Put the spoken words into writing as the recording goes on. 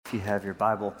If you have your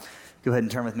Bible, go ahead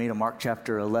and turn with me to Mark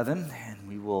chapter 11, and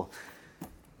we will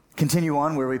continue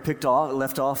on where we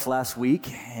left off last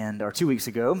week or 2 weeks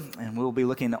ago, and we'll be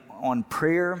looking on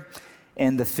prayer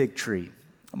and the fig tree.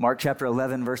 Mark chapter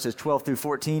 11, verses 12 through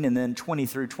 14, and then 20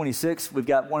 through 26. We've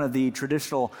got one of the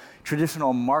traditional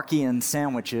Markian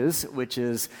sandwiches, which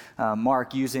is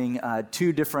Mark using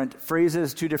two different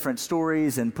phrases, two different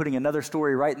stories, and putting another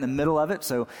story right in the middle of it.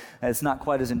 So it's not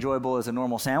quite as enjoyable as a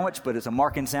normal sandwich, but it's a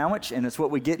Markan sandwich, and it's what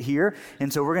we get here.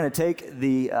 And so we're going to take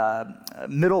the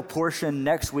middle portion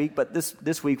next week, but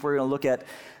this week we're going to look at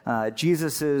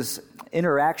Jesus's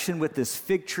interaction with this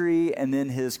fig tree, and then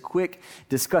his quick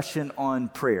discussion on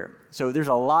prayer. So there's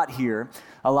a lot here,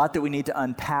 a lot that we need to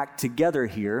unpack together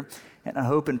here, and I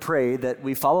hope and pray that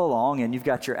we follow along, and you've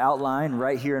got your outline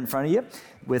right here in front of you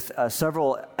with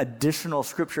several additional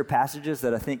scripture passages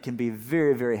that I think can be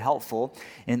very, very helpful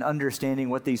in understanding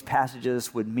what these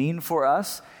passages would mean for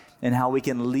us and how we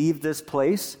can leave this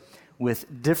place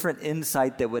with different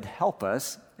insight that would help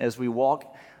us as we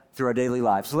walk through our daily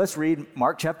lives. So let's read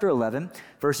Mark chapter 11,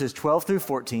 verses 12 through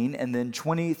 14, and then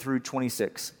 20 through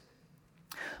 26.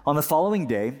 On the following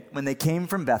day, when they came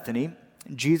from Bethany,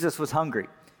 Jesus was hungry.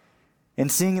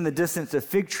 And seeing in the distance a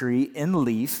fig tree in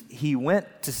leaf, he went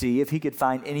to see if he could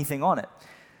find anything on it.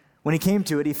 When he came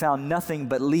to it, he found nothing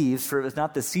but leaves, for it was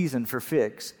not the season for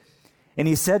figs. And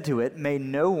he said to it, "May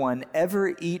no one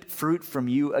ever eat fruit from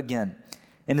you again."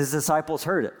 And his disciples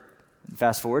heard it.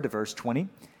 Fast forward to verse 20.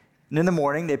 And in the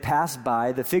morning they passed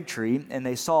by the fig tree, and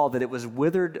they saw that it was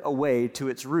withered away to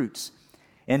its roots.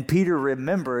 And Peter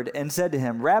remembered and said to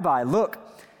him, "Rabbi, look,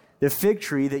 the fig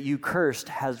tree that you cursed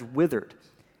has withered."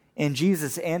 And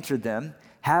Jesus answered them,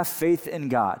 "Have faith in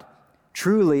God.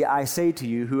 Truly I say to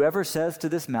you, whoever says to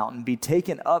this mountain, 'Be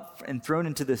taken up and thrown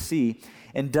into the sea,'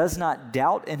 and does not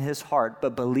doubt in his heart,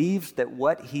 but believes that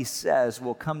what he says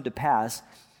will come to pass,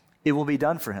 it will be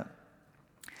done for him.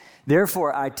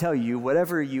 Therefore, I tell you,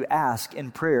 whatever you ask in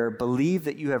prayer, believe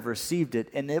that you have received it,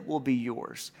 and it will be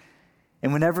yours.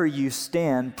 And whenever you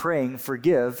stand praying,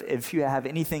 forgive if you have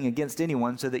anything against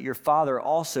anyone, so that your Father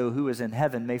also, who is in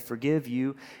heaven, may forgive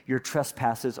you your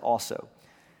trespasses also."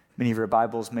 Many of your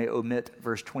Bibles may omit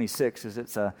verse 26, as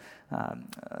it's a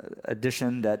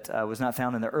addition that was not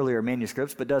found in the earlier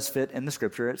manuscripts, but does fit in the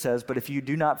Scripture. It says, "But if you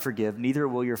do not forgive, neither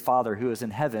will your Father, who is in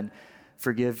heaven,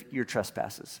 forgive your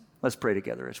trespasses." Let's pray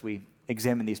together as we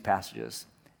examine these passages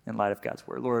in light of God's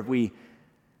word. Lord, we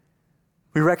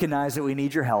recognize that we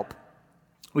need your help.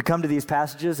 We come to these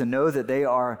passages and know that they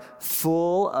are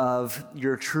full of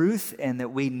your truth and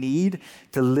that we need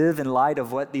to live in light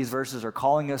of what these verses are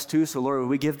calling us to. So Lord,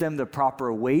 we give them the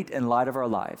proper weight in light of our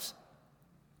lives.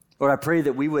 Lord, I pray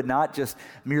that we would not just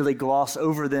merely gloss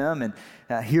over them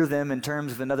and hear them in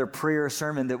terms of another prayer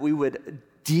sermon, that we would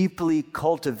deeply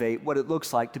cultivate what it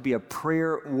looks like to be a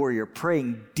prayer warrior,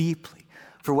 praying deeply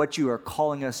for what you are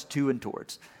calling us to and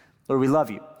towards. Lord, we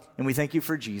love you, and we thank you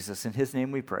for Jesus. In his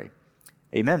name we pray.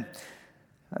 Amen.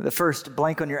 The first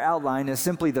blank on your outline is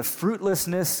simply the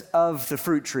fruitlessness of the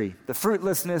fruit tree. The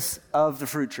fruitlessness of the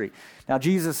fruit tree. Now,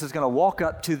 Jesus is going to walk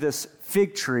up to this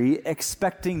fig tree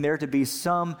expecting there to be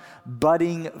some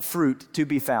budding fruit to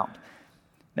be found.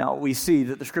 Now, we see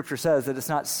that the Scripture says that it's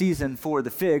not season for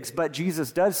the figs, but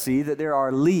Jesus does see that there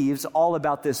are leaves all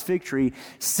about this fig tree,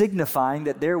 signifying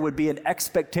that there would be an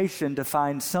expectation to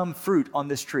find some fruit on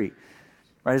this tree.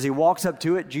 Right, as he walks up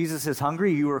to it, Jesus is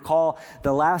hungry. You recall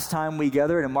the last time we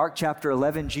gathered in Mark chapter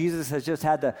 11, Jesus has just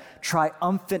had the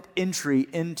triumphant entry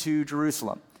into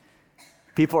Jerusalem.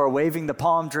 People are waving the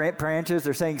palm branches.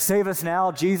 They're saying, "Save us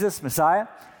now, Jesus, Messiah."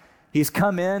 He's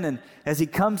come in, and as he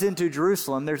comes into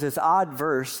Jerusalem, there's this odd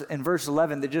verse in verse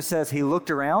 11 that just says he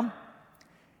looked around,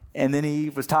 and then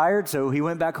he was tired, so he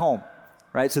went back home.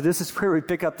 Right, so this is where we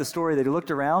pick up the story that he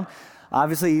looked around.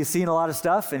 Obviously, he's seen a lot of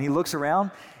stuff, and he looks around,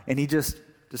 and he just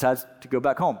decides to go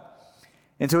back home.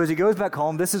 And so as he goes back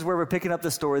home, this is where we're picking up the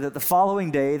story that the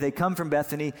following day they come from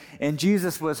Bethany, and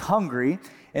Jesus was hungry,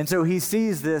 and so he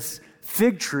sees this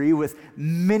fig tree with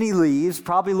many leaves,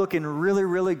 probably looking really,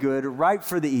 really good, ripe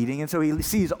for the eating. And so he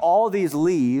sees all these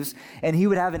leaves, and he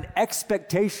would have an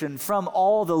expectation from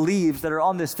all the leaves that are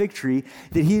on this fig tree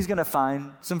that he's going to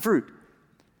find some fruit.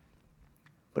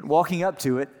 But walking up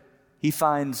to it, he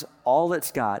finds all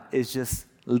it's got is just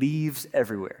leaves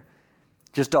everywhere.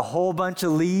 Just a whole bunch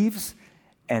of leaves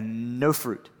and no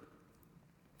fruit.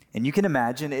 And you can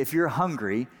imagine if you're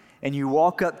hungry and you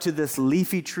walk up to this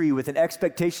leafy tree with an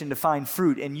expectation to find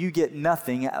fruit and you get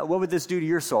nothing, what would this do to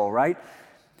your soul, right?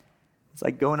 It's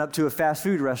like going up to a fast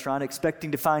food restaurant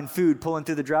expecting to find food, pulling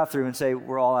through the drive-thru and say,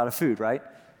 "We're all out of food," right?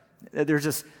 They're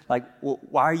just like, well,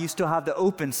 why do you still have the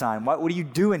open sign? What are you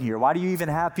doing here? Why do you even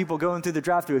have people going through the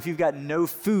drive-thru if you've got no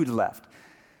food left?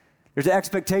 There's an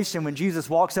expectation when Jesus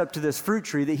walks up to this fruit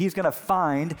tree that he's going to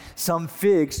find some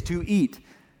figs to eat.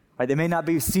 Right? They may not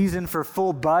be seasoned for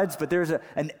full buds, but there's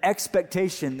an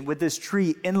expectation with this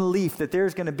tree in leaf that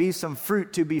there's going to be some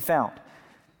fruit to be found.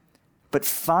 But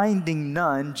finding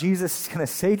none, Jesus is going to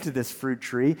say to this fruit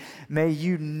tree, may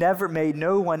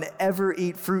no one ever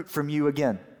eat fruit from you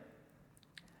again.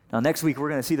 Now, next week, we're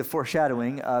going to see the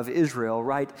foreshadowing of Israel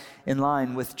right in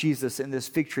line with Jesus in this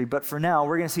fig tree. But for now,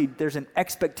 we're going to see there's an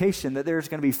expectation that there's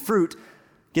going to be fruit,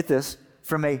 get this,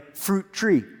 from a fruit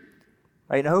tree.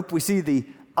 Right? And I hope we see the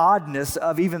oddness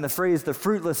of even the phrase, the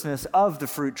fruitlessness of the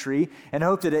fruit tree, and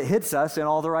hope that it hits us in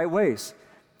all the right ways.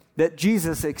 That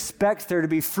Jesus expects there to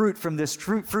be fruit from this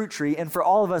fruit tree. And for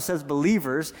all of us as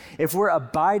believers, if we're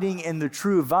abiding in the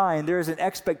true vine, there is an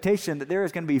expectation that there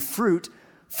is going to be fruit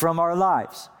from our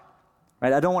lives.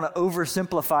 Right? I don't want to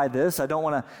oversimplify this. I don't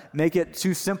want to make it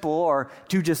too simple or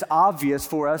too just obvious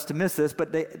for us to miss this.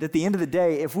 But at the end of the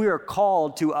day, if we are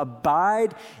called to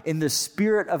abide in the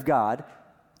Spirit of God,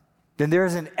 then there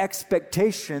is an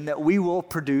expectation that we will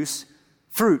produce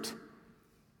fruit.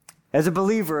 As a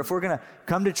believer, if we're going to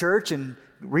come to church and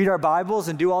read our Bibles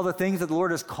and do all the things that the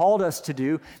Lord has called us to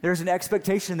do, there's an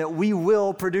expectation that we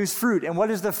will produce fruit. And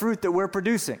what is the fruit that we're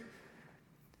producing?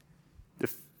 The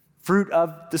fruit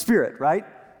of the Spirit, right?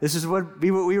 This is what we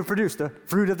would produce, the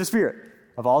fruit of the Spirit.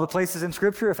 Of all the places in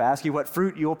Scripture, if I ask you what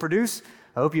fruit you will produce,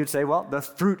 I hope you'd say, well, the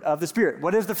fruit of the Spirit.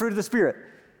 What is the fruit of the Spirit?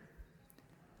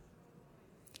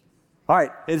 All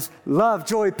right, it's love,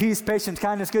 joy, peace, patience,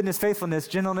 kindness, goodness, faithfulness,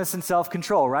 gentleness, and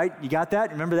self-control, right? You got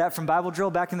that? Remember that from Bible drill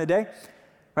back in the day?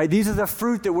 Right? These are the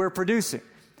fruit that we're producing.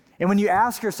 And when you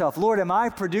ask yourself, Lord, am I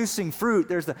producing fruit?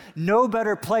 There's no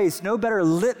better place, no better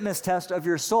litmus test of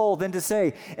your soul than to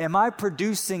say, am I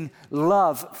producing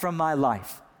love from my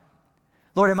life?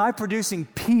 Lord, am I producing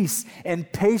peace and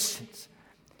patience?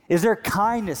 Is there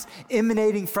kindness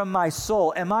emanating from my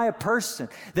soul? Am I a person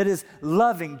that is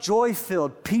loving,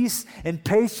 joy-filled, peace and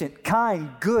patient,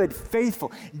 kind, good,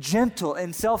 faithful, gentle,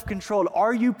 and self-controlled?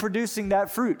 Are you producing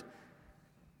that fruit?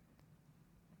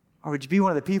 Or would you be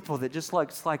one of the people that just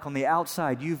looks like on the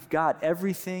outside, you've got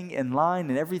everything in line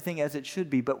and everything as it should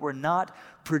be, but we're not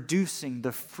producing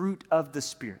the fruit of the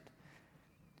Spirit?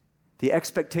 The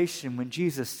expectation when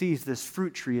Jesus sees this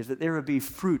fruit tree is that there would be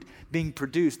fruit being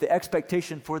produced. The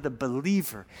expectation for the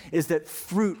believer is that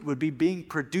fruit would be being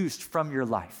produced from your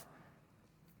life.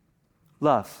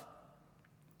 Love,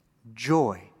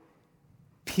 joy,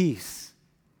 peace,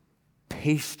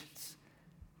 patience,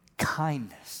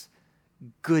 kindness,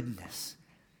 goodness,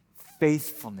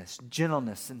 faithfulness,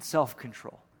 gentleness, and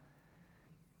self-control.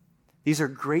 These are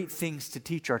great things to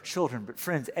teach our children, but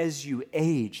friends, as you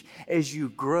age, as you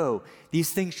grow,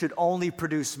 these things should only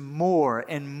produce more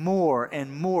and more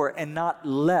and more and not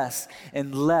less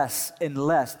and less and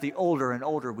less the older and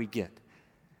older we get.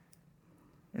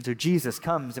 And so Jesus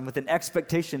comes and with an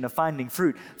expectation of finding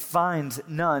fruit, finds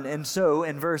none. And so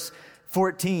in verse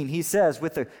 14, he says,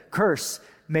 with a curse,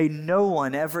 may no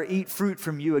one ever eat fruit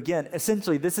from you again.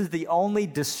 Essentially, this is the only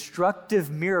destructive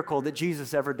miracle that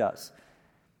Jesus ever does.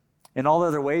 In all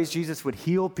other ways, Jesus would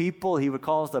heal people. He would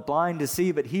cause the blind to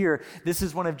see. But here, this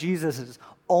is one of Jesus'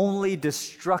 only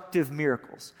destructive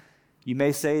miracles. You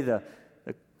may say the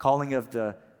calling of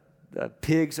the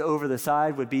pigs over the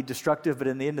side would be destructive, but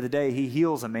in the end of the day, he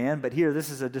heals a man. But here, this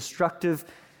is a destructive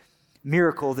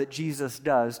miracle that Jesus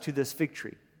does to this fig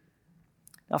tree.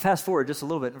 Now, fast forward just a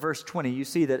little bit. In verse 20, you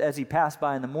see that as he passed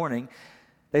by in the morning,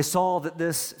 they saw that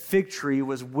this fig tree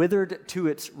was withered to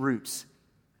its roots.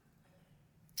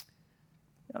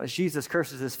 Now, as Jesus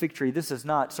curses this fig tree, this is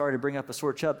not, sorry to bring up a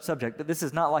sore subject, but this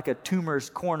is not like a tumor's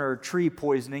corner tree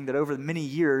poisoning that over many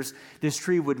years this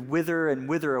tree would wither and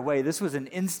wither away. This was an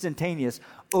instantaneous,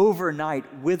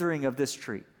 overnight withering of this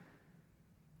tree.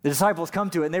 The disciples come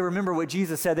to it and they remember what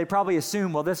Jesus said. They probably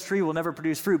assume, well, this tree will never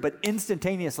produce fruit, but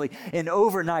instantaneously and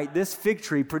overnight, this fig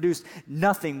tree produced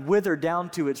nothing, withered down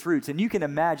to its roots. And you can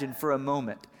imagine for a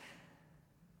moment,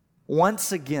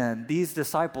 once again, these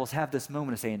disciples have this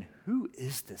moment of saying, who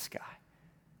is this guy?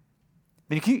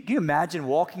 I mean, can you imagine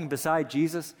walking beside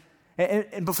Jesus?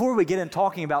 And before we get in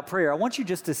talking about prayer, I want you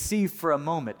just to see for a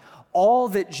moment all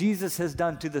that Jesus has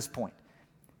done to this point.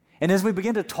 And as we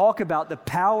begin to talk about the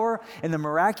power and the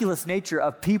miraculous nature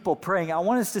of people praying, I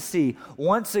want us to see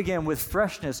once again with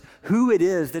freshness who it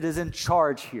is that is in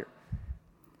charge here.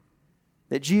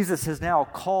 That Jesus has now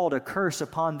called a curse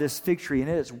upon this fig tree and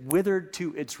it is withered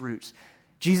to its roots.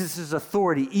 Jesus'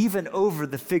 authority even over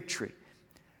the fig tree.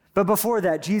 But before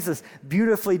that, Jesus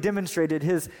beautifully demonstrated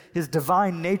his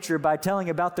divine nature by telling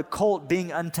about the colt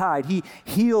being untied. He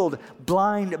healed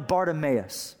blind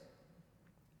Bartimaeus.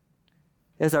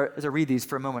 As I read these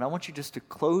for a moment, I want you just to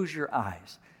close your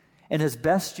eyes and as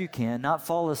best you can, not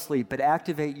fall asleep, but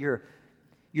activate your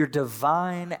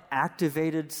divine,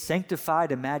 activated,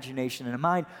 sanctified imagination and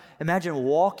mind. Imagine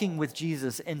walking with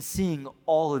Jesus and seeing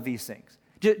all of these things.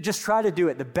 Just try to do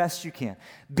it the best you can.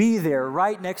 Be there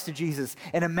right next to Jesus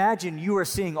and imagine you are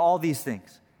seeing all these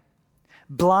things.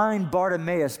 Blind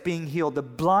Bartimaeus being healed, the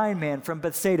blind man from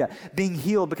Bethsaida being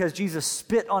healed because Jesus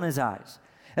spit on his eyes.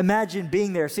 Imagine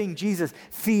being there, seeing Jesus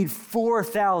feed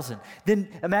 4,000. Then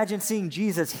imagine seeing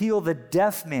Jesus heal the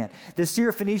deaf man. The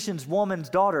Syrophoenician woman's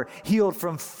daughter healed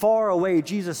from far away.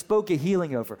 Jesus spoke a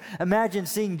healing over. Imagine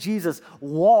seeing Jesus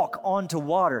walk onto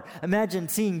water. Imagine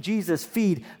seeing Jesus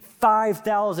feed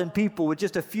 5,000 people with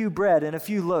just a few bread and a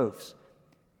few loaves.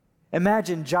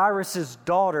 Imagine Jairus'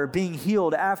 daughter being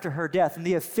healed after her death and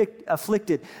the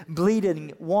afflicted,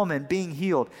 bleeding woman being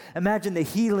healed. Imagine the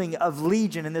healing of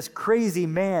Legion and this crazy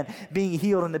man being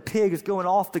healed and the pigs going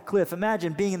off the cliff.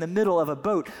 Imagine being in the middle of a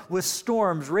boat with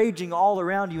storms raging all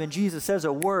around you and Jesus says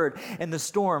a word and the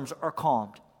storms are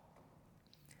calmed.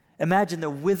 Imagine the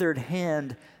withered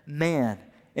hand man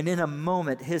and in a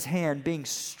moment, his hand being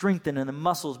strengthened and the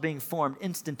muscles being formed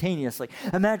instantaneously.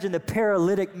 Imagine the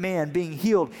paralytic man being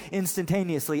healed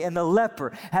instantaneously and the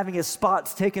leper having his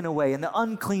spots taken away and the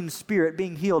unclean spirit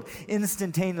being healed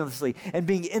instantaneously and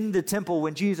being in the temple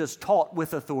when Jesus taught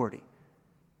with authority.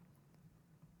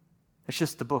 It's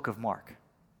just the book of Mark.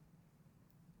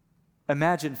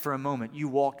 Imagine for a moment you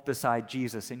walked beside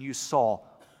Jesus and you saw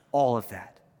all of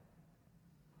that.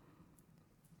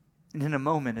 And in a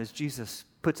moment, as Jesus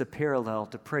puts a parallel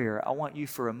to prayer, I want you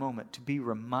for a moment to be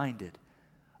reminded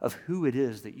of who it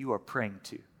is that you are praying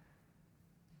to.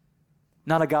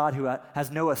 Not a God who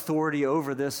has no authority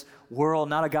over this world,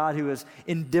 not a God who is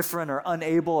indifferent or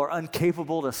unable or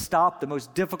incapable to stop the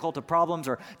most difficult of problems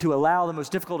or to allow the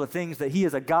most difficult of things, that he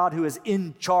is a God who is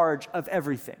in charge of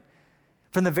everything.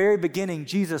 From the very beginning,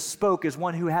 Jesus spoke as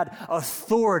one who had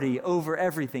authority over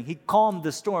everything. He calmed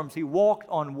the storms. He walked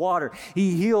on water.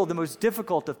 He healed the most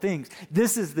difficult of things.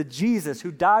 This is the Jesus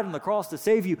who died on the cross to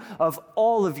save you of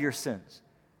all of your sins.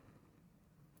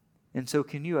 And so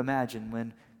can you imagine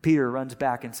when Peter runs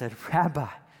back and said, Rabbi,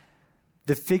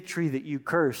 the fig tree that you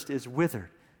cursed is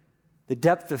withered. The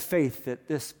depth of faith that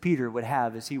this Peter would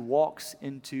have as he walks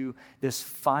into this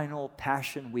final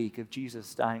Passion Week of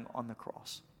Jesus dying on the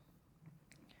cross.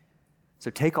 So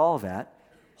take all of that,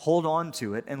 hold on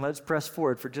to it, and let's press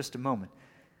forward for just a moment.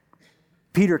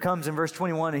 Peter comes in verse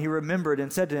 21, and he remembered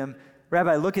and said to him,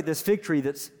 Rabbi, look at this fig tree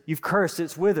that you've cursed,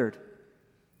 it's withered.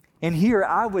 And here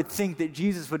I would think that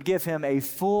Jesus would give him a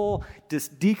full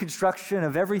deconstruction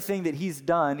of everything that he's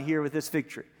done here with this fig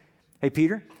tree. Hey,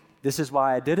 Peter, this is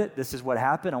why I did it. This is what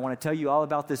happened. I want to tell you all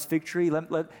about this fig tree.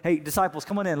 Hey, disciples,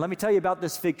 come on in. Let me tell you about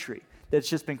this fig tree that's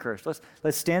just been cursed.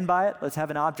 Let's stand by it. Let's have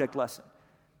an object lesson.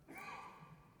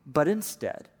 But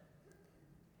instead,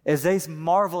 as they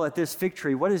marvel at this fig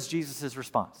tree, what is Jesus'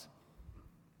 response?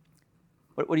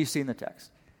 What do you see in the text?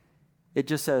 It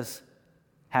just says,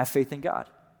 have faith in God.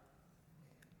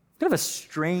 Kind of a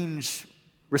strange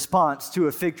response to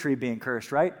a fig tree being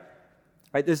cursed, right?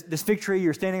 Right? This fig tree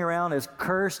you're standing around is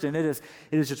cursed and it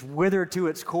is just withered to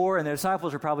its core, and the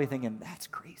disciples are probably thinking, that's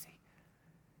crazy.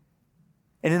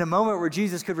 And in a moment where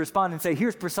Jesus could respond and say,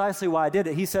 here's precisely why I did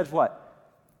it, he says what?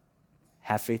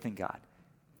 Have faith in God.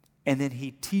 And then he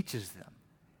teaches them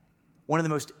one of the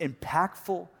most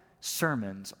impactful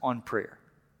sermons on prayer.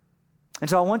 And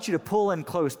so I want you to pull in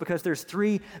close because there's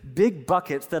three big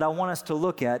buckets that I want us to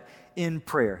look at in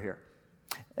prayer here.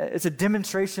 It's a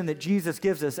demonstration that Jesus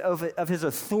gives us of his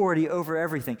authority over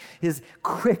everything, his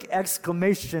quick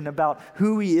exclamation about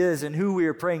who he is and who we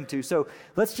are praying to. So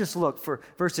let's just look for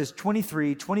verses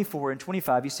 23, 24, and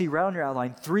 25. You see right on your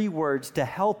outline three words to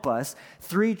help us,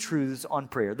 three truths on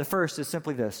prayer. The first is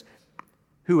simply this: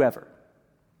 whoever.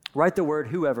 Write the word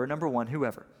whoever. Number one,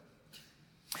 whoever.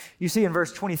 You see in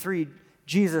verse 23,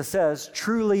 Jesus says,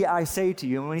 truly I say to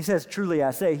you. And when he says truly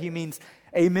I say, he means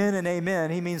amen and amen.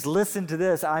 He means listen to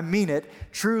this. I mean it.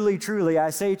 Truly, truly I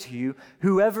say to you,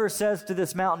 whoever says to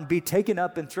this mountain, be taken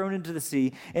up and thrown into the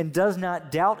sea, and does not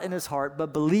doubt in his heart,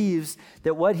 but believes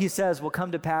that what he says will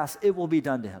come to pass, it will be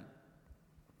done to him.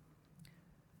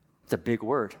 It's a big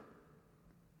word.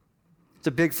 It's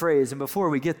a big phrase. And before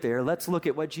we get there, let's look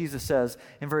at what Jesus says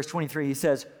in verse 23. He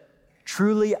says,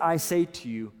 truly I say to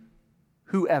you,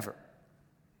 whoever.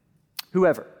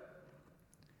 Whoever.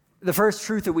 The first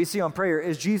truth that we see on prayer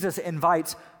is Jesus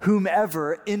invites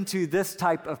whomever into this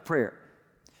type of prayer.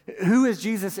 Who is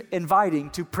Jesus inviting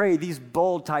to pray these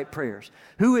bold type prayers?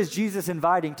 Who is Jesus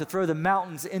inviting to throw the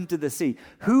mountains into the sea?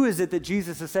 Who is it that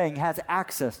Jesus is saying has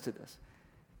access to this?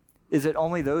 Is it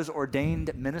only those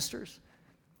ordained ministers?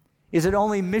 Is it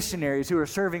only missionaries who are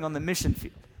serving on the mission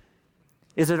field?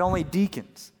 Is it only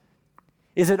deacons?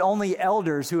 Is it only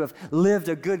elders who have lived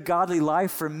a good godly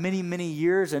life for many, many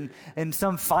years and in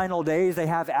some final days they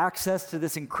have access to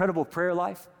this incredible prayer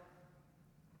life?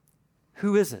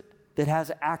 Who is it that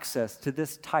has access to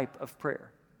this type of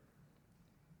prayer?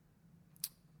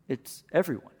 It's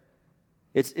everyone.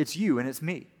 It's you and it's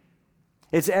me.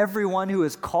 It's everyone who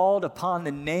is called upon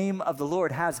the name of the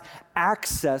Lord has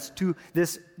access to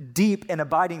this deep and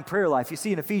abiding prayer life. You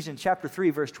see in Ephesians chapter 3,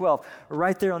 verse 12,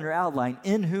 right there on your outline,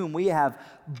 in whom we have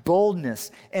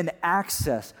boldness and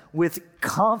access with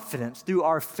confidence through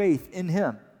our faith in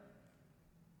him.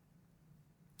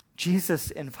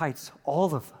 Jesus invites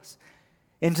all of us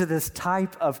into this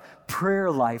type of prayer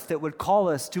life that would call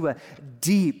us to a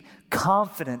deep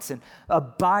confidence and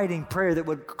abiding prayer that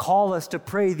would call us to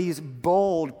pray these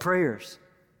bold prayers.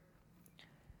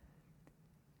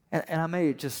 And I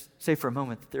may just say for a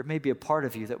moment that there may be a part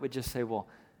of you that would just say, well,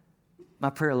 my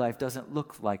prayer life doesn't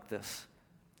look like this.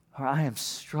 Or I am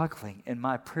struggling in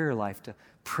my prayer life to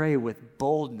pray with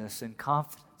boldness and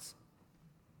confidence.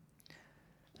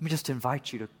 Let me just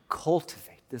invite you to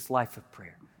cultivate this life of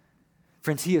prayer.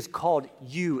 Friends, he has called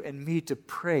you and me to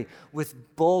pray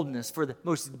with boldness for the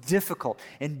most difficult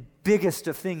and biggest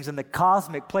of things in the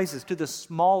cosmic places to the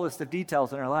smallest of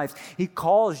details in our lives. He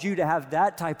calls you to have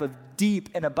that type of deep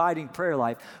and abiding prayer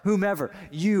life. Whomever,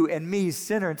 you and me,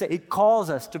 sinner, he calls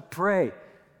us to pray.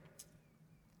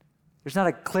 There's not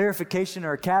a clarification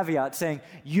or a caveat saying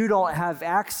you don't have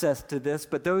access to this,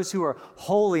 but those who are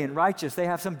holy and righteous, they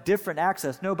have some different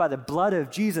access. No, by the blood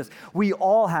of Jesus, we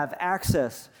all have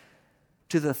access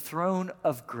to the throne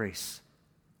of grace.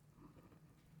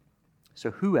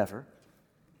 So whoever,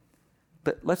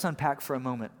 but let's unpack for a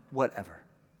moment whatever.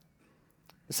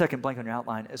 The second blank on your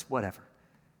outline is whatever.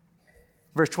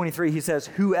 Verse 23, he says,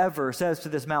 whoever says to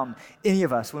this mountain, any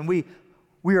of us, when we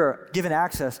are given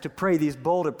access to pray these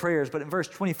bold prayers, but in verse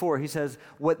 24, he says,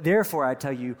 what therefore I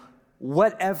tell you,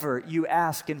 whatever you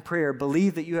ask in prayer,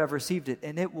 believe that you have received it,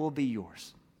 and it will be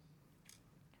yours.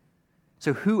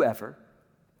 So whoever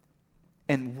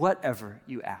and whatever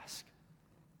you ask.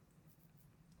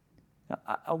 Now,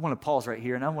 I want to pause right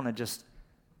here, and I want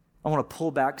to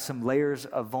pull back some layers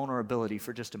of vulnerability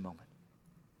for just a moment.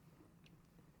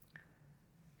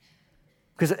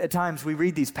 Because at times we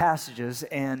read these passages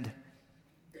and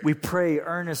we pray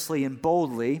earnestly and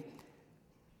boldly. It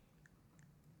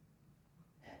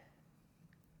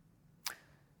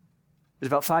was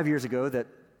about 5 years ago that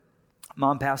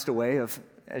Mom passed away of,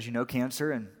 as you know,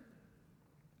 cancer, and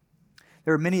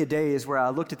there were many days where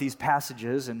I looked at these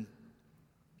passages and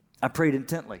I prayed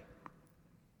intently.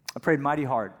 I prayed mighty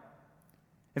hard.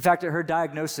 In fact, at her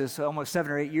diagnosis almost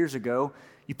 7 or 8 years ago,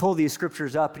 you pull these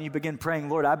scriptures up and you begin praying,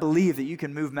 Lord, I believe that you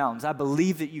can move mountains. I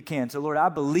believe that you can. So, Lord, I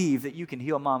believe that you can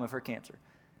heal Mom of her cancer.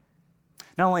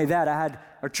 Not only that, I had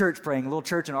our church praying, a little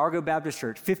church in Argo Baptist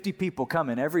Church, 50 people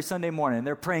coming every Sunday morning, and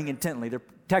they're praying intently. They're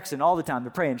texting all the time.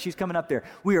 They're praying. She's coming up there.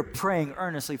 We are praying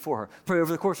earnestly for her. Pray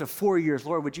over the course of 4 years,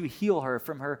 Lord, would you heal her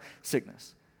from her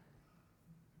sickness?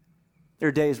 There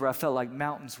are days where I felt like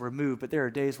mountains were moved, but there are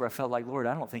days where I felt like, Lord,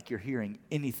 I don't think you're hearing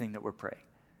anything that we're praying.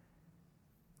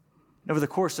 And over the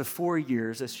course of 4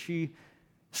 years, as she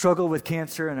struggled with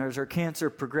cancer and as her cancer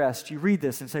progressed, you read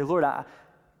this and say, Lord,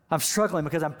 I'm struggling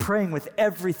because I'm praying with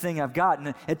everything I've got.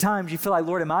 And at times you feel like,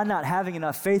 Lord, am I not having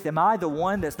enough faith? Am I the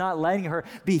one that's not letting her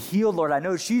be healed, Lord? I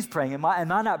know she's praying. Am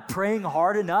I not praying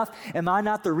hard enough? Am I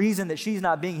not the reason that she's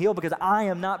not being healed because I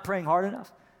am not praying hard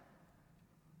enough?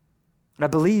 And I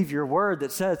believe your word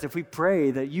that says if we pray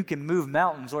that you can move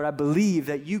mountains, Lord, I believe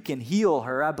that you can heal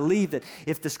her. I believe that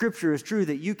if the scripture is true,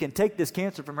 that you can take this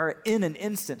cancer from her in an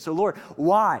instant. So Lord,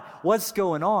 why? What's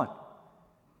going on?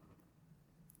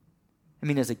 I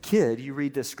mean, as a kid, you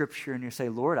read this scripture and you say,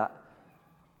 Lord,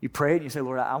 you pray and you say,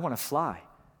 Lord, I want to fly.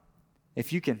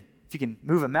 If you can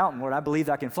move a mountain, Lord, I believe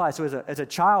I can fly. So as a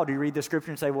child, you read the scripture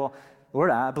and say, well, Lord,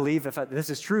 I believe if this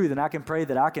is true, then I can pray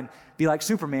that I can be like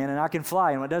Superman and I can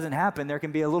fly. And when it doesn't happen, there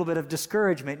can be a little bit of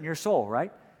discouragement in your soul,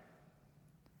 right?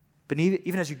 But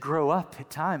even as you grow up, at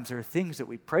times there are things that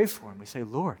we pray for and we say,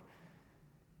 Lord,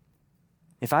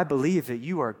 if I believe that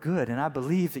you are good and I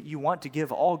believe that you want to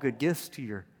give all good gifts to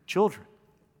your children,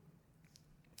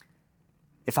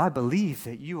 if I believe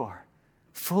that you are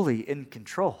fully in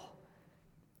control,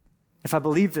 if I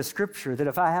believe the scripture that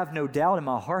if I have no doubt in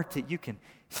my heart that you can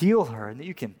heal her and that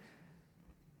you can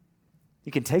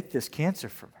take this cancer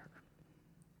from her,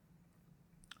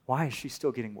 Why is she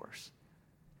still getting worse?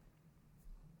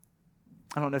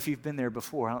 I don't know if you've been there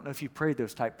before. I don't know if you've prayed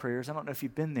those type prayers. I don't know if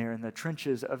you've been there in the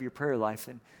trenches of your prayer life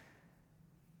and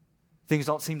things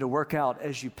don't seem to work out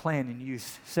as you plan and you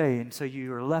say, and so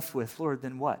you are left with, Lord,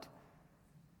 then what?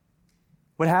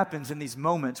 What happens in these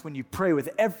moments when you pray with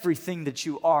everything that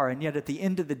you are, and yet at the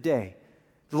end of the day,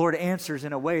 the Lord answers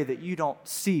in a way that you don't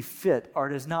see fit, or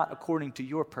it is not according to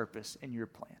your purpose and your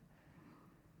plan?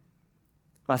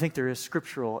 Well, I think there is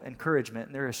scriptural encouragement,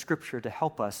 and there is scripture to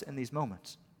help us in these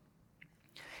moments.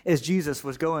 As Jesus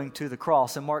was going to the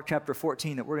cross in Mark chapter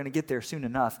 14, that we're going to get there soon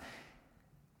enough,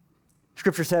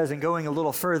 Scripture says, and going a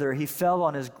little further, he fell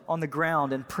on the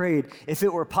ground and prayed, if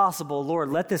it were possible, Lord,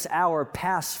 let this hour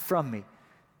pass from me.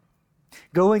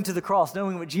 Going to the cross,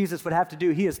 knowing what Jesus would have to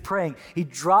do, he is praying. He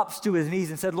drops to his knees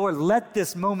and said, Lord, let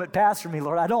this moment pass from me,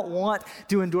 Lord. I don't want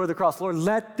to endure the cross. Lord,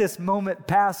 let this moment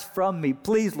pass from me.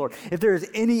 Please, Lord, if there is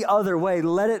any other way,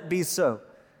 let it be so.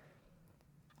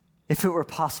 If it were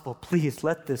possible, please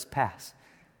let this pass.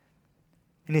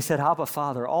 And he said, Abba,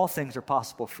 Father, all things are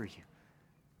possible for you.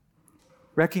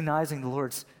 Recognizing the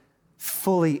Lord's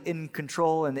fully in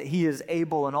control and that he is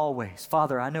able in all ways.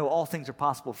 Father, I know all things are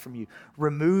possible from you.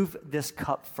 Remove this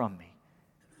cup from me.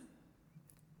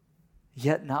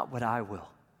 Yet not what I will,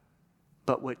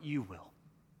 but what you will.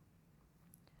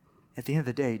 At the end of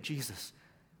the day, Jesus,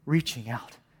 reaching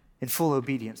out in full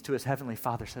obedience to his heavenly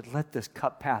Father, said, let this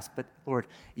cup pass, but Lord,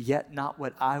 yet not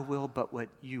what I will, but what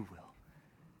you will.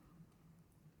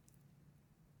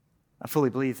 I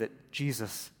fully believe that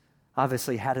Jesus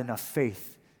obviously had enough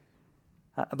faith.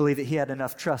 I believe that he had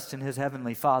enough trust in his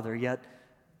heavenly Father, yet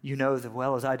you know as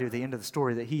well as I do the end of the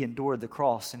story that he endured the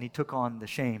cross and he took on the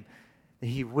shame, that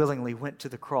he willingly went to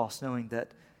the cross knowing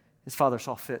that his Father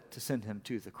saw fit to send him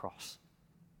to the cross.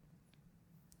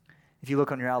 If you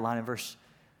look on your outline in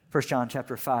 1 John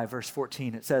chapter 5, verse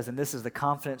 14, it says, and this is the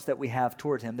confidence that we have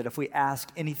toward him, that if we ask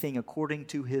anything according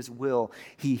to his will,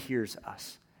 he hears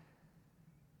us.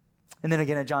 And then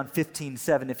again in John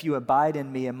 15:7, if you abide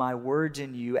in me and my words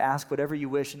in you, ask whatever you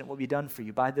wish and it will be done for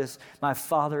you. By this, my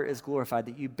Father is glorified,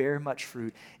 that you bear much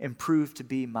fruit and prove to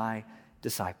be my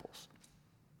disciples.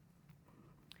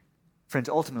 Friends,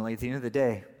 ultimately, at the end of the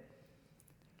day,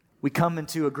 we come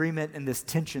into agreement in this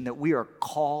tension that we are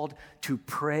called to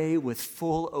pray with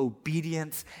full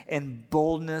obedience and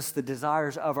boldness, the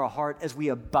desires of our heart as we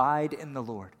abide in the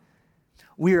Lord.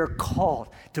 We are called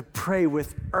to pray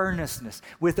with earnestness,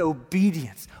 with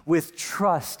obedience, with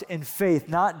trust and faith,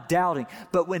 not doubting,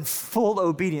 but in full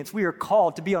obedience. We are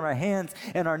called to be on our hands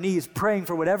and our knees praying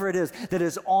for whatever it is that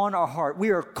is on our heart. We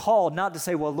are called not to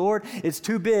say, well, Lord, it's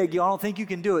too big. I don't think you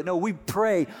can do it. No, we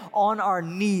pray on our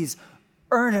knees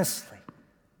earnestly.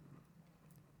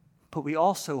 But we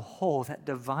also hold that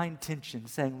divine tension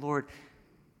saying, Lord,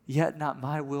 yet not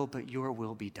my will, but your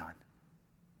will be done.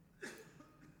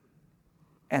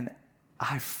 And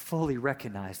I fully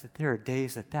recognize that there are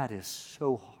days that is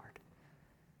so hard.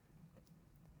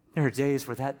 There are days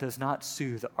where that does not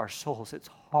soothe our souls. It's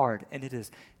hard and it is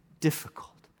difficult.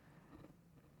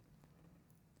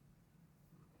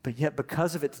 But yet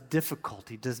because of its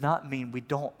difficulty does not mean we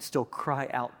don't still cry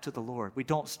out to the Lord. We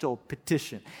don't still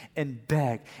petition and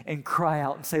beg and cry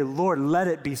out and say, Lord, let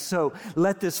it be so.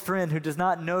 Let this friend who does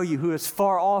not know you, who is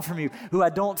far off from you, who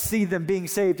I don't see them being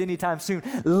saved anytime soon,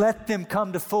 let them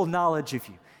come to full knowledge of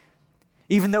you.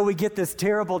 Even though we get this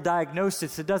terrible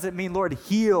diagnosis, it doesn't mean, Lord,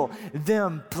 heal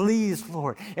them, please,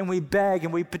 Lord. And we beg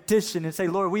and we petition and say,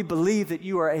 Lord, we believe that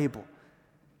you are able.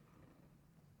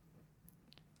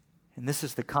 And this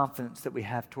is the confidence that we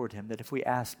have toward him, that if we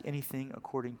ask anything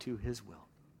according to his will,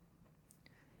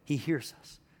 he hears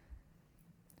us.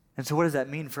 And so what does that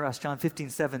mean for us? John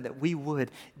 15:7, that we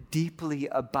would deeply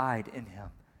abide in him.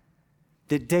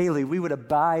 That daily we would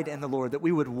abide in the Lord, that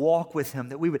we would walk with him,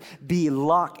 that we would be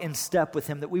lock in step with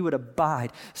him, that we would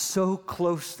abide so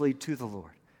closely to the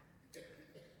Lord.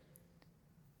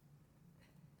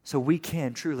 So we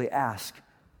can truly ask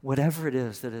whatever it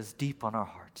is that is deep on our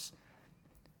hearts.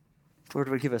 Lord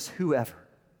would give us whoever,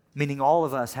 meaning all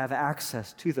of us have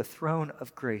access to the throne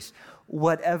of grace,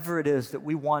 whatever it is that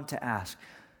we want to ask,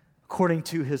 according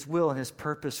to his will and his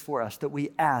purpose for us, that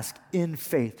we ask in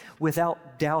faith,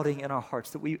 without doubting in our hearts,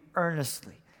 that we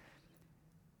earnestly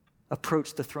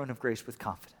approach the throne of grace with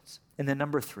confidence. And then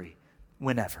number 3,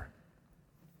 whenever.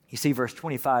 You see verse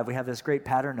 25, we have this great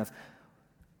pattern of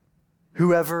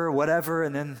whoever, whatever,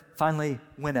 and then finally,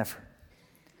 whenever.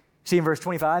 See in verse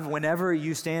 25, whenever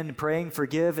you stand praying,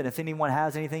 forgive, and if anyone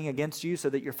has anything against you, so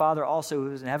that your Father also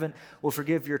who is in heaven will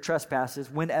forgive your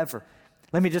trespasses, whenever.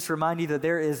 Let me just remind you that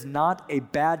there is not a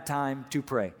bad time to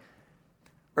pray.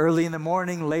 Early in the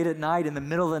morning, late at night, in the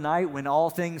middle of the night, when all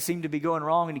things seem to be going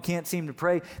wrong and you can't seem to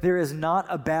pray, there is not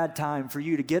a bad time for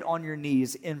you to get on your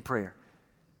knees in prayer.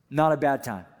 Not a bad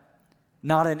time.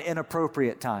 Not an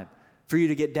inappropriate time for you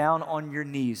to get down on your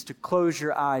knees, to close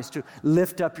your eyes, to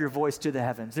lift up your voice to the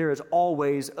heavens. There is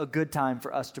always a good time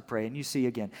for us to pray. And you see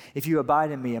again, if you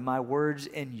abide in me and my words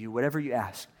in you, whatever you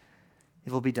ask,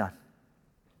 it will be done.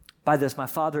 By this, my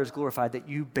Father is glorified that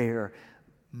you bear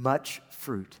much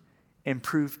fruit and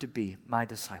prove to be my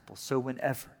disciples. So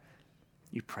whenever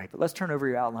you pray. But let's turn over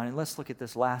your outline and let's look at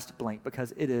this last blank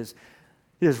because it is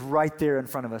right there in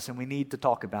front of us and we need to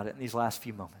talk about it in these last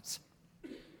few moments.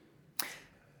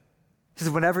 It says,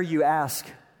 whenever you ask,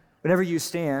 whenever you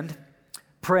stand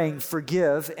praying,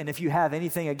 forgive, and if you have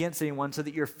anything against anyone, so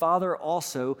that your Father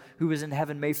also, who is in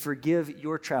heaven, may forgive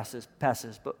your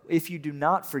trespasses. But if you do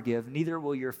not forgive, neither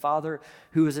will your Father,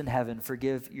 who is in heaven,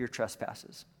 forgive your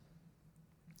trespasses.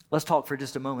 Let's talk for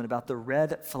just a moment about the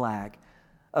red flag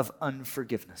of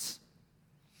unforgiveness.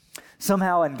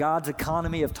 Somehow in God's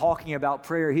economy of talking about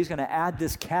prayer, he's going to add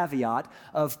this caveat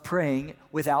of praying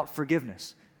without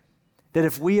forgiveness. That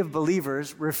if we as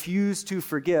believers refuse to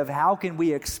forgive, how can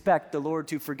we expect the Lord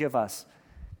to forgive us?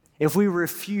 If we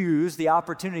refuse the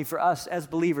opportunity for us as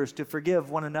believers to forgive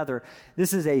one another,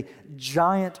 this is a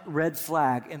giant red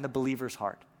flag in the believer's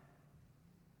heart.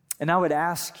 And I would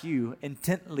ask you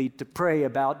intently to pray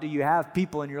about, do you have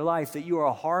people in your life that you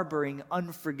are harboring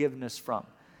unforgiveness from?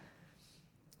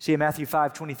 See, in Matthew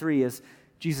 5:23, as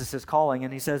Jesus is calling,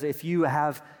 and he says, if you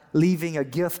have leaving a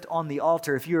gift on the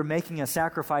altar, if you are making a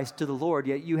sacrifice to the Lord,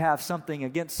 yet you have something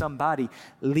against somebody,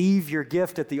 leave your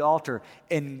gift at the altar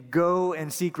and go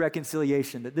and seek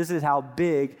reconciliation. That this is how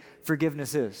big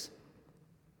forgiveness is.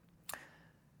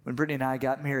 When Brittany and I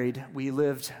got married, we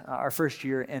lived our first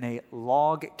year in a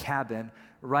log cabin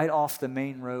right off the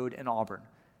main road in Auburn.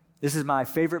 This is my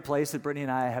favorite place that Brittany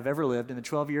and I have ever lived in the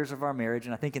 12 years of our marriage,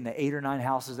 and I think in the 8 or 9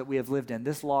 houses that we have lived in,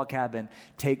 this log cabin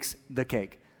takes the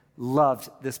cake. Loved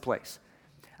this place.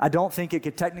 I don't think it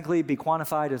could technically be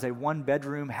quantified as a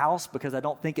 1-bedroom house because I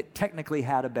don't think it technically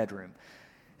had a bedroom.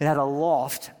 It had a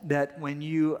loft that when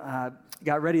you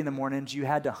got ready in the mornings, you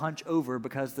had to hunch over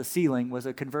because the ceiling was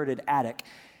a converted attic.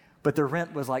 But the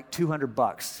rent was like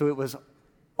 $200, so it was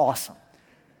awesome.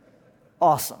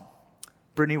 Awesome.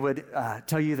 Brittany would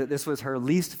tell you that this was her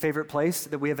least favorite place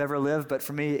that we have ever lived, but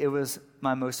for me, it was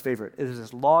my most favorite. It was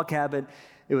this log cabin.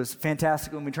 It was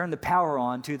fantastic. When we turned the power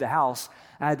on to the house,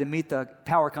 I had to meet the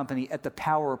power company at the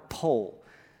power pole.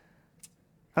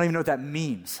 I don't even know what that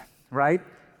means, right?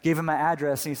 Gave him my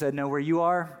address, and he said, no, where you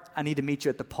are, I need to meet you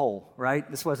at the pole, right?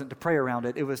 This wasn't to pray around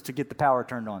it. It was to get the power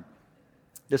turned on.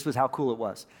 This was how cool it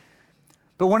was.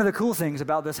 But one of the cool things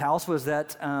about this house was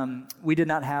that we did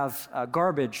not have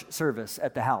garbage service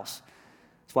at the house.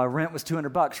 That's why rent was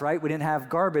 $200, right? We didn't have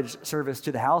garbage service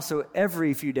to the house, so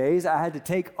every few days I had to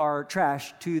take our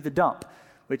trash to the dump,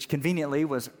 which conveniently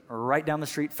was right down the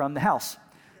street from the house,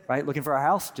 right? Looking for our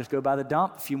house, just go by the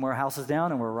dump, a few more houses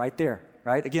down, and we're right there,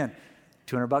 right? Again,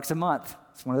 $200 a month.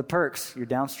 It's one of the perks. You're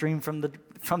downstream from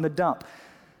the dump.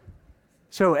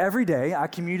 So every day I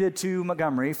commuted to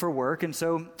Montgomery for work, and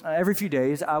so every few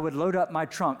days I would load up my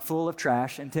trunk full of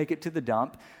trash and take it to the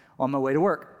dump on my way to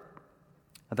work.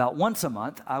 About once a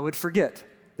month, I would forget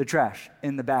the trash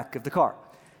in the back of the car,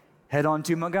 head on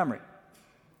to Montgomery.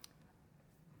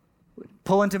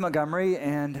 Pull into Montgomery,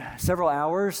 and several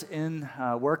hours in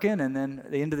working, and then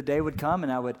the end of the day would come,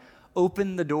 and I would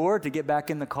open the door to get back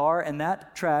in the car, and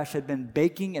that trash had been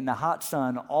baking in the hot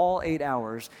sun all 8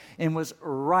 hours and was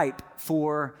ripe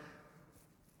for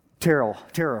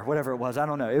terror, whatever it was. I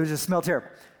don't know. It was just smelled terrible.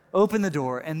 Open the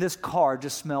door, and this car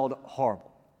just smelled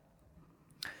horrible.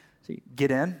 So you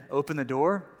get in, open the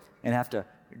door, and have to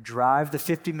drive the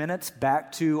 50 minutes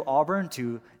back to Auburn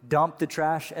to dump the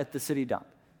trash at the city dump.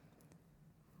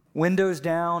 Windows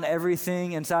down,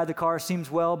 everything inside the car seems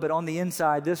well, but on the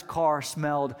inside, this car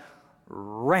smelled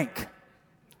rank.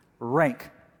 I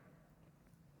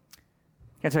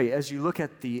can tell you, as you look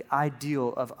at the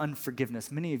ideal of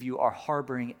unforgiveness, many of you are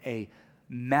harboring a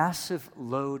massive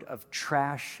load of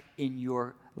trash in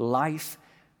your life,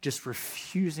 just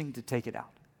refusing to take it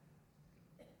out.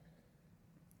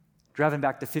 Driving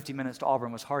back the 50 minutes to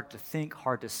Auburn was hard to think,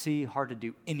 hard to see, hard to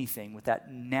do anything with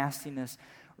that nastiness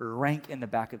rank in the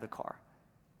back of the car.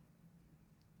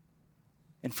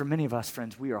 And for many of us,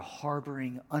 friends, we are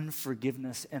harboring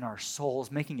unforgiveness in our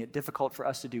souls, making it difficult for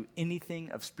us to do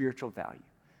anything of spiritual value.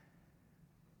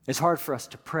 It's hard for us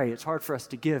to pray. It's hard for us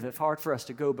to give. It's hard for us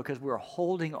to go because we're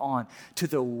holding on to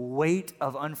the weight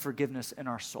of unforgiveness in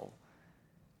our soul.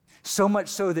 So much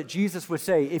so that Jesus would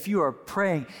say, if you are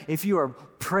praying, if you are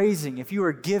praising, if you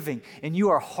are giving, and you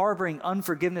are harboring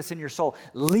unforgiveness in your soul,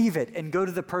 leave it and go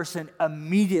to the person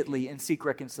immediately and seek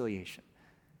reconciliation.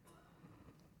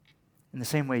 In the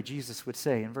same way, Jesus would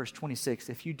say in verse 26,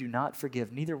 if you do not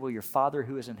forgive, neither will your Father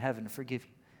who is in heaven forgive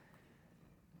you.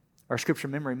 Our scripture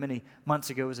memory many months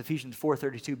ago was Ephesians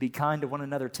 4:32, be kind to one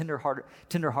another,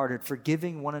 tenderhearted,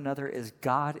 forgiving one another as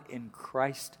God in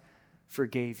Christ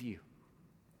forgave you.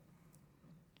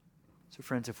 So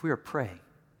friends, if we are praying,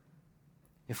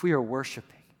 if we are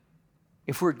worshiping,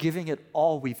 if we're giving it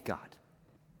all we've got,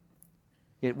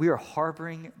 yet we are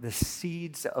harboring the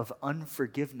seeds of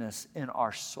unforgiveness in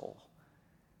our soul,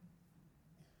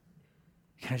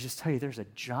 can I just tell you, there's a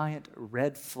giant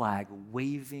red flag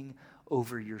waving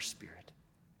over your spirit.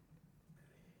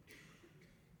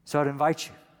 So I'd invite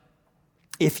you,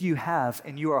 if you have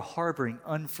and you are harboring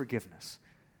unforgiveness,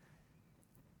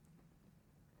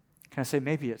 can I say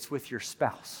maybe it's with your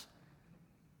spouse?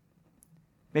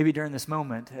 Maybe during this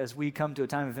moment, as we come to a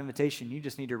time of invitation, you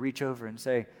just need to reach over and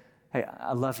say, hey,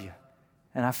 I love you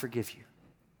and I forgive you.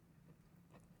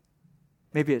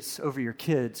 Maybe it's over your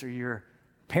kids or your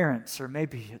parents, or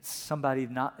maybe it's somebody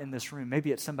not in this room.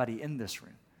 Maybe it's somebody in this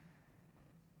room.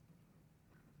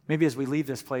 Maybe as we leave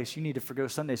this place, you need to forgo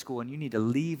Sunday school and you need to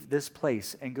leave this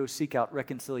place and go seek out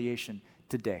reconciliation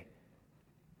today.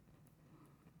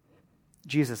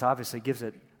 Jesus obviously gives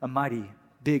it a mighty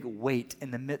big weight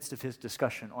in the midst of his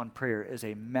discussion on prayer as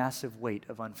a massive weight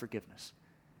of unforgiveness.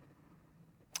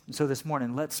 And so this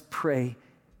morning, let's pray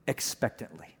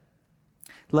expectantly.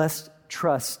 Let's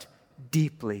trust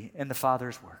deeply in the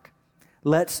Father's work.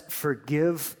 Let's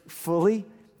forgive fully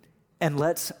and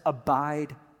let's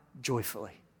abide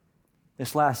joyfully.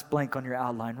 This last blank on your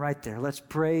outline right there. Let's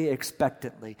pray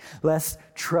expectantly. Let's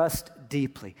trust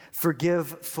deeply, forgive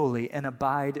fully, and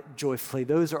abide joyfully.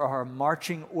 Those are our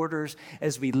marching orders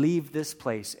as we leave this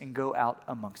place and go out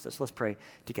amongst us. Let's pray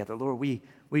together. Lord,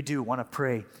 we do want to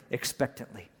pray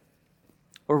expectantly.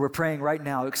 Or we're praying right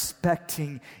now,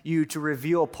 expecting you to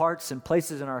reveal parts and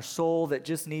places in our soul that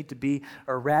just need to be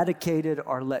eradicated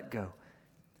or let go.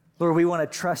 Lord, we want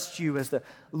to trust you as the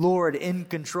Lord in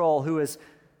control, who is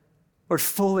Lord,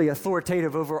 fully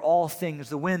authoritative over all things,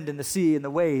 the wind and the sea and the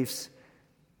waves.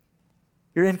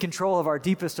 You're in control of our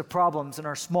deepest of problems and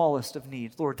our smallest of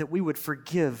needs, Lord, that we would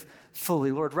forgive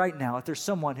fully. Lord, right now, if there's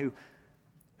someone who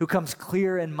comes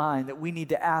clear in mind that we need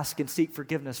to ask and seek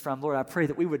forgiveness from, Lord, I pray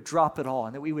that we would drop it all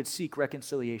and that we would seek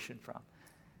reconciliation from.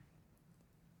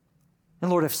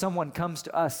 And Lord, if someone comes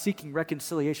to us seeking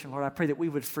reconciliation, Lord, I pray that we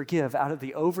would forgive out of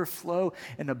the overflow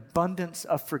and abundance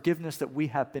of forgiveness that we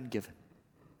have been given.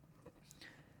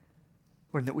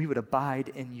 Lord, that we would abide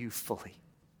in you fully.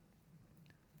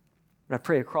 Lord, I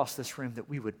pray across this room that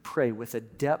we would pray with a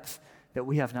depth that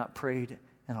we have not prayed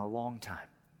in a long time.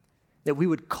 That we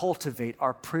would cultivate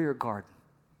our prayer garden.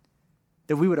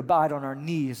 That we would abide on our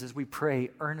knees as we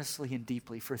pray earnestly and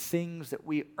deeply for things that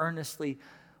we earnestly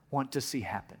want to see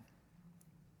happen.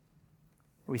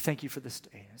 We thank you for this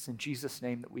day. It's in Jesus'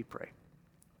 name that we pray.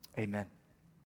 Amen.